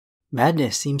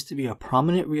Madness seems to be a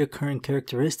prominent reoccurring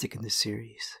characteristic in this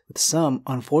series, with some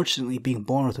unfortunately being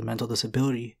born with a mental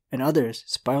disability, and others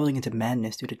spiraling into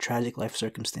madness due to tragic life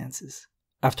circumstances.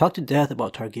 I've talked to death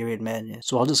about Targaryen madness,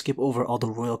 so I'll just skip over all the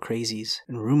royal crazies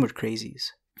and rumored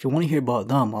crazies. If you want to hear about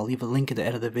them, I'll leave a link at the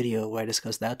end of the video where I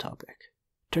discuss that topic.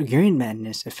 Targaryen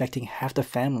madness affecting half the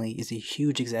family is a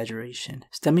huge exaggeration,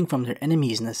 stemming from their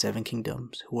enemies in the Seven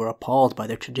Kingdoms, who were appalled by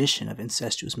their tradition of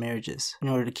incestuous marriages in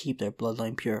order to keep their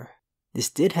bloodline pure. This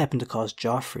did happen to cause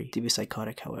Joffrey to be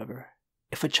psychotic, however.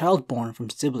 If a child born from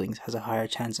siblings has a higher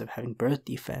chance of having birth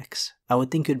defects, I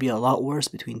would think it would be a lot worse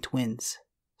between twins.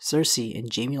 Cersei and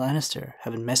Jaime Lannister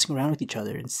have been messing around with each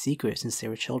other in secret since they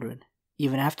were children.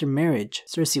 Even after marriage,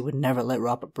 Cersei would never let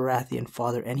Robert Baratheon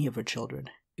father any of her children.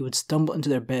 He would stumble into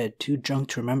their bed too drunk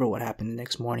to remember what happened the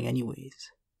next morning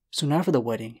anyways. Soon after the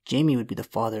wedding, Jaime would be the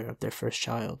father of their first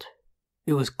child.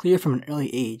 It was clear from an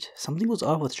early age something was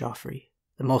off with Joffrey.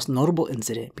 The most notable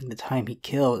incident being the time he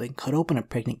killed and cut open a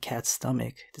pregnant cat's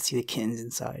stomach to see the kittens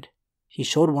inside. He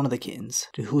showed one of the kittens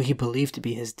to who he believed to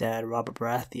be his dad, Robert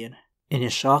Baratheon. In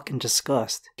his shock and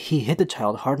disgust, he hit the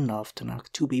child hard enough to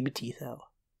knock 2 baby teeth out.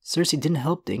 Cersei didn't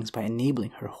help things by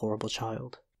enabling her horrible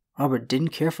child. Robert didn't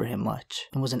care for him much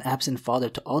and was an absent father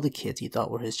to all the kids he thought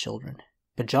were his children.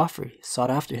 But Joffrey sought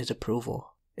after his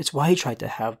approval. It's why he tried to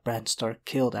have Bran Stark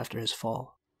killed after his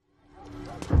fall.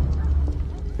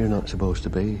 You're not supposed to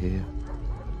be here.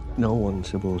 No one's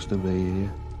supposed to be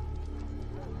here.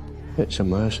 It's a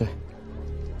mercy.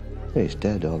 It's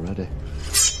dead already.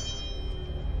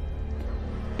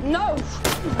 No!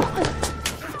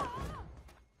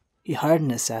 He hired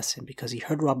an assassin because he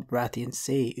heard Robert Baratheon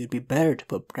say it would be better to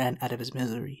put Bran out of his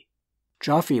misery.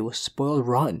 Joffrey was spoiled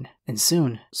rotten, and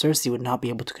soon Cersei would not be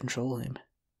able to control him.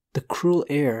 The cruel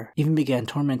heir even began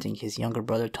tormenting his younger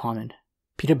brother Tommen.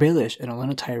 Peter Baelish and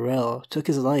Olenna Tyrell took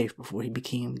his life before he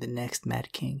became the next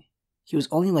Mad King. He was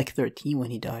only like 13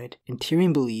 when he died, and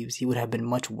Tyrion believes he would have been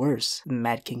much worse than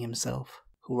Mad King himself,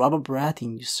 who Robert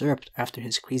Baratheon usurped after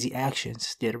his crazy actions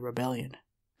steered a rebellion.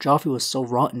 Joffrey was so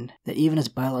rotten that even his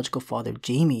biological father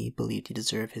Jaime believed he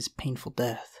deserved his painful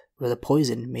death, where the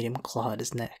poison made him claw at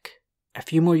his neck. A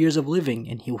few more years of living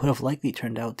and he would have likely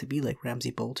turned out to be like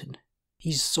Ramsay Bolton.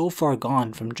 He's so far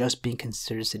gone from just being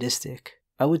considered sadistic,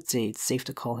 I would say it's safe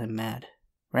to call him mad.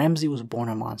 Ramsay was born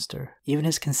a monster. Even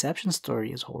his conception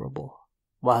story is horrible.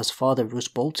 While his father Roose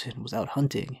Bolton was out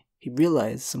hunting, he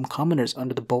realized some commoners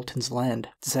under the Bolton's land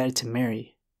decided to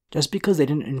marry. Just because they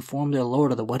didn't inform their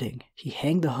lord of the wedding, he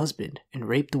hanged the husband and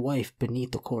raped the wife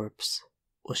beneath the corpse.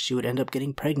 Well, she would end up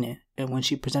getting pregnant, and when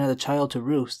she presented the child to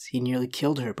Roose, he nearly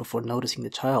killed her before noticing the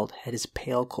child had his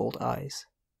pale, cold eyes.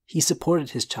 He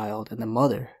supported his child and the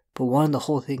mother, but wanted the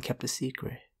whole thing kept a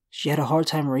secret. She had a hard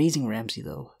time raising Ramsay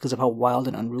though, because of how wild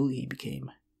and unruly he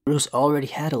became. Roose already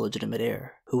had a legitimate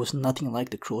heir, who was nothing like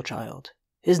the cruel child.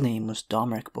 His name was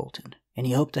Domeric Bolton, and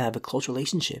he hoped to have a close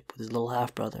relationship with his little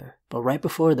half-brother. But right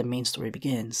before the main story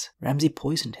begins, Ramsay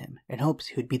poisoned him and hoped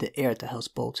he would be the heir to House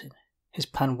Bolton. His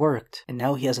plan worked, and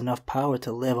now he has enough power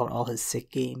to live on all his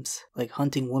sick games, like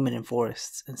hunting women in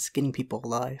forests and skinning people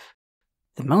alive.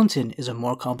 The Mountain is a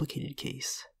more complicated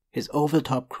case. His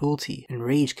over-the-top cruelty and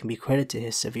rage can be credited to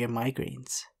his severe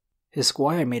migraines. His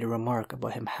squire made a remark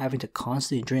about him having to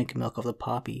constantly drink milk of the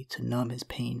poppy to numb his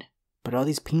pain. But all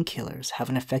these painkillers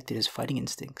haven't affected his fighting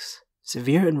instincts.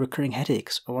 Severe and recurring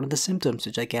headaches are one of the symptoms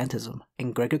of gigantism,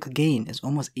 and Gregor Clegane is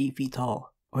almost 8 feet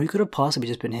tall, or he could have possibly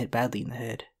just been hit badly in the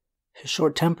head. His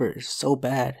short temper is so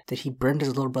bad that he burned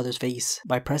his little brother's face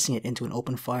by pressing it into an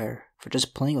open fire for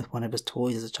just playing with one of his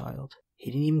toys as a child.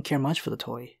 He didn't even care much for the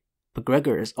toy. But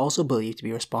Gregor is also believed to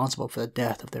be responsible for the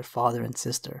death of their father and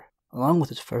sister, along with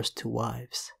his first 2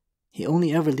 wives. He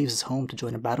only ever leaves his home to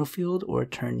join a battlefield or a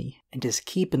tourney, and his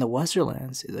keep in the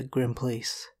Westerlands is a grim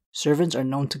place. Servants are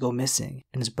known to go missing,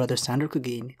 and his brother Sandor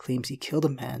Clegane claims he killed a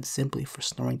man simply for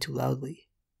snoring too loudly.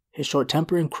 His short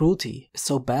temper and cruelty is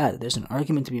so bad that there's an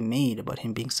argument to be made about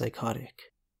him being psychotic.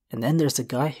 And then there's the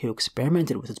guy who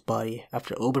experimented with his body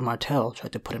after Oberyn Martell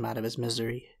tried to put him out of his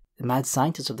misery. The mad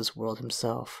scientist of this world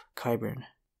himself, Qyburn.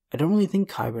 I don't really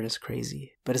think Qyburn is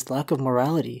crazy, but his lack of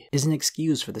morality isn't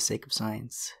excused for the sake of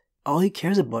science. All he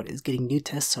cares about is getting new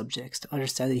test subjects to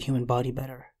understand the human body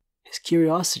better. His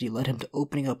curiosity led him to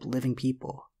opening up living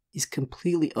people. He's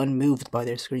completely unmoved by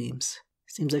their screams.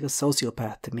 Seems like a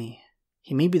sociopath to me.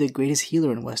 He may be the greatest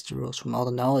healer in Westeros from all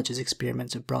the knowledge his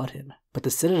experiments have brought him, but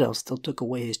the Citadel still took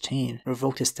away his chain and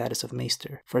revoked his status of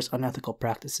maester for his unethical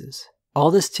practices. All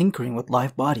this tinkering with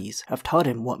live bodies have taught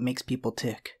him what makes people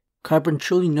tick. Qyburn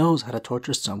truly knows how to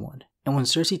torture someone, and when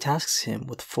Cersei tasks him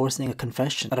with forcing a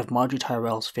confession out of Margaery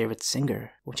Tyrell's favorite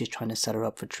singer when she's trying to set her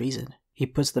up for treason, he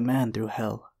puts the man through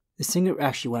hell. The singer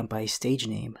actually went by his stage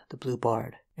name, the Blue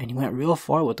Bard, and he went real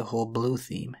far with the whole blue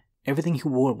theme. Everything he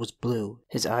wore was blue,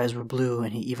 his eyes were blue,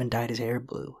 and he even dyed his hair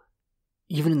blue.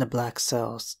 Even in the black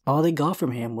cells, all they got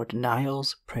from him were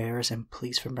denials, prayers, and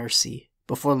pleas for mercy.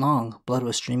 Before long, blood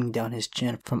was streaming down his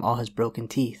chin from all his broken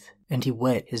teeth, and he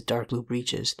wet his dark blue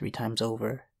breeches 3 times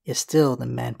over. Yet still, the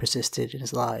man persisted in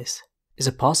his lies. Is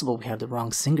it possible we have the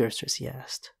wrong singer? Cersei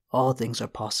asked. All things are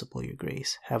possible, your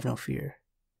grace. Have no fear.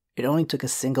 It only took a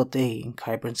single day in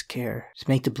Qyburn's care to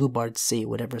make the Blue Bard say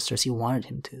whatever Cersei wanted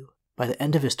him to. By the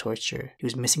end of his torture, he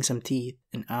was missing some teeth,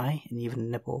 an eye, and even a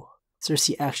nipple.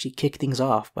 Cersei actually kicked things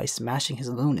off by smashing his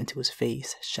loon into his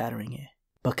face, shattering it.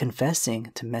 But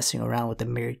confessing to messing around with the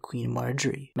married Queen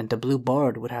Marjorie meant the Blue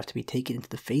Bard would have to be taken into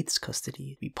the Faith's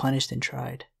custody to be punished and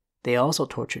tried. They also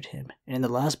tortured him, and in the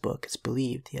last book it's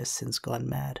believed he has since gone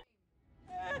mad.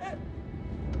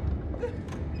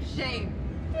 Shame!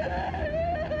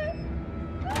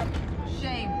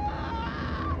 Shame!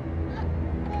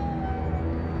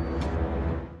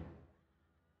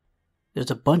 There's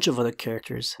a bunch of other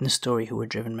characters in the story who were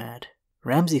driven mad.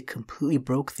 Ramsay completely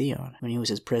broke Theon when he was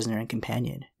his prisoner and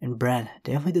companion, and Bran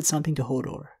definitely did something to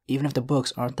Hodor, even if the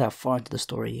books aren't that far into the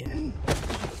story yet.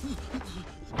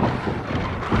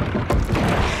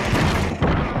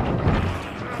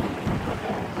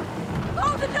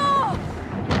 Oh, the dog!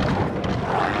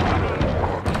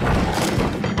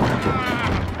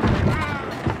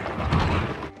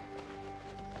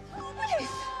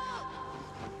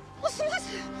 What's the matter?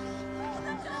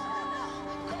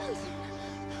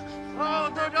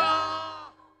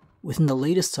 Within the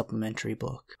latest supplementary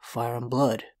book, Fire and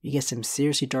Blood, we get some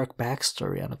seriously dark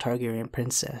backstory on a Targaryen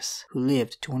princess who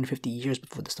lived 250 years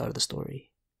before the start of the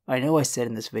story. I know I said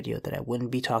in this video that I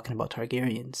wouldn't be talking about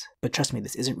Targaryens, but trust me,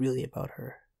 this isn't really about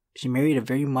her. She married a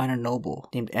very minor noble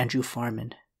named Andrew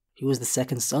Farman. He was the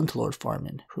second son to Lord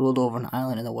Farman, who ruled over an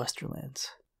island in the Westerlands.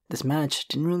 This match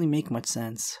didn't really make much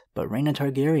sense, but Rhaena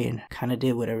Targaryen kinda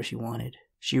did whatever she wanted.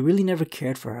 She really never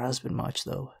cared for her husband much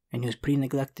though, and he was pretty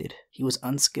neglected. He was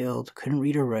unskilled, couldn't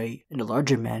read or write, and a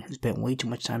larger man who spent way too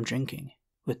much time drinking.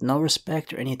 With no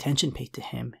respect or any attention paid to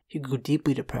him, he grew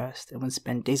deeply depressed and would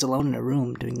spend days alone in a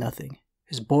room doing nothing.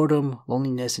 His boredom,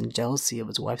 loneliness, and jealousy of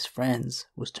his wife's friends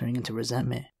was turning into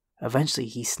resentment. Eventually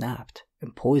he snapped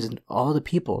and poisoned all the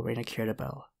people Rhaena cared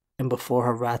about. And before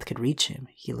her wrath could reach him,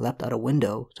 he leapt out a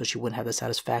window so she wouldn't have the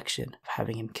satisfaction of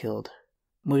having him killed.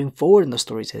 Moving forward in the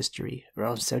story's history,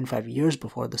 around 75 years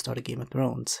before the start of Game of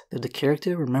Thrones, there's a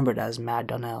character remembered as Mad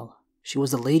Donnell. She was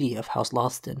the lady of House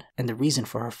Lothston and the reason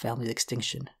for her family's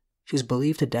extinction. She was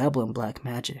believed to dabble in black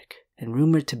magic and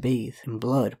rumored to bathe in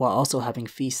blood while also having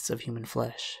feasts of human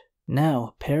flesh.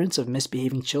 Now, parents of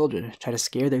misbehaving children try to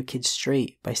scare their kids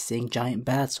straight by saying giant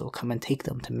bats will come and take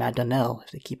them to Mad Donnell if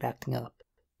they keep acting up.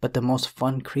 But the most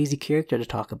fun, crazy character to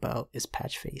talk about is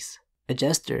Patchface, a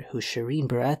jester who Shireen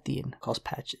Baratheon calls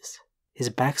Patches. His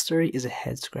backstory is a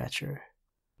head-scratcher.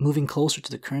 Moving closer to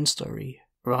the current story,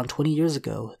 around 20 years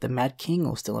ago, the Mad King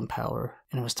was still in power,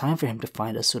 and it was time for him to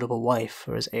find a suitable wife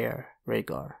for his heir,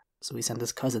 Rhaegar. So he sent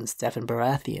his cousin Steffon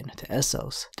Baratheon to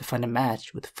Essos to find a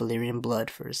match with Valyrian blood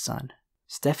for his son.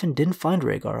 Steffon didn't find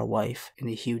Rhaegar a wife in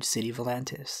the huge city of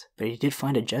Volantis, but he did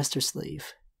find a jester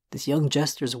slave. This young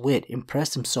jester's wit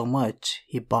impressed him so much,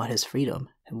 he bought his freedom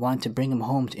and wanted to bring him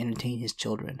home to entertain his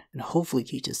children and hopefully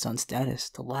teach his son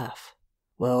Stannis to laugh.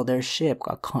 Well, their ship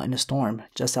got caught in a storm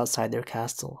just outside their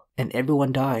castle, and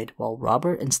everyone died while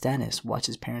Robert and Stannis watched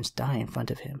his parents die in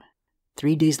front of him.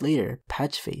 3 days later,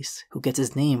 Patchface, who gets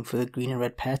his name for the green and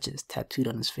red patches tattooed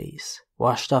on his face,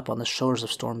 washed up on the shores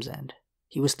of Storm's End.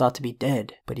 He was thought to be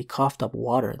dead, but he coughed up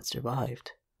water and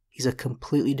survived. He's a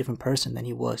completely different person than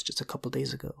he was just a couple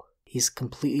days ago. He's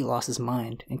completely lost his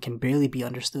mind and can barely be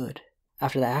understood.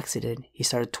 After the accident, he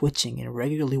started twitching and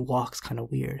regularly walks kinda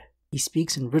weird. He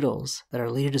speaks in riddles that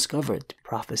are later discovered to be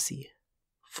prophecy.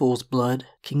 Fool's blood,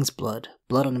 king's blood,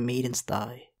 blood on a maiden's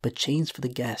thigh, but chains for the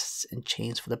guests and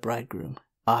chains for the bridegroom.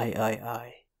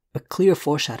 I. A clear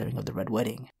foreshadowing of the Red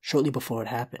Wedding, shortly before it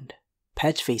happened.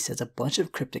 Patchface says a bunch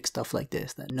of cryptic stuff like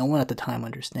this that no one at the time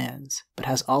understands, but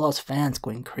has all us fans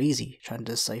going crazy trying to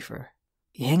decipher.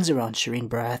 He hangs around Shireen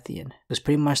Baratheon, who's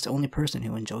pretty much the only person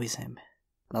who enjoys him.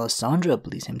 Melisandre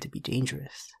believes him to be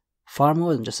dangerous, far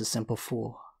more than just a simple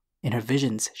fool. In her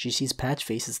visions, she sees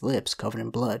Patchface's lips covered in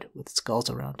blood with skulls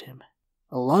around him.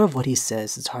 A lot of what he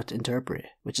says is hard to interpret,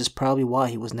 which is probably why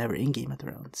he was never in Game of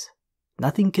Thrones.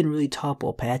 Nothing can really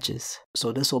topple Patches,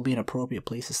 so this will be an appropriate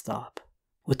place to stop.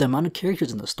 With the amount of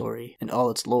characters in the story and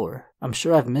all its lore, I'm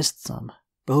sure I've missed some,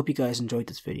 but hope you guys enjoyed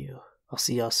this video. I'll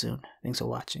see y'all soon. Thanks for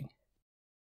watching.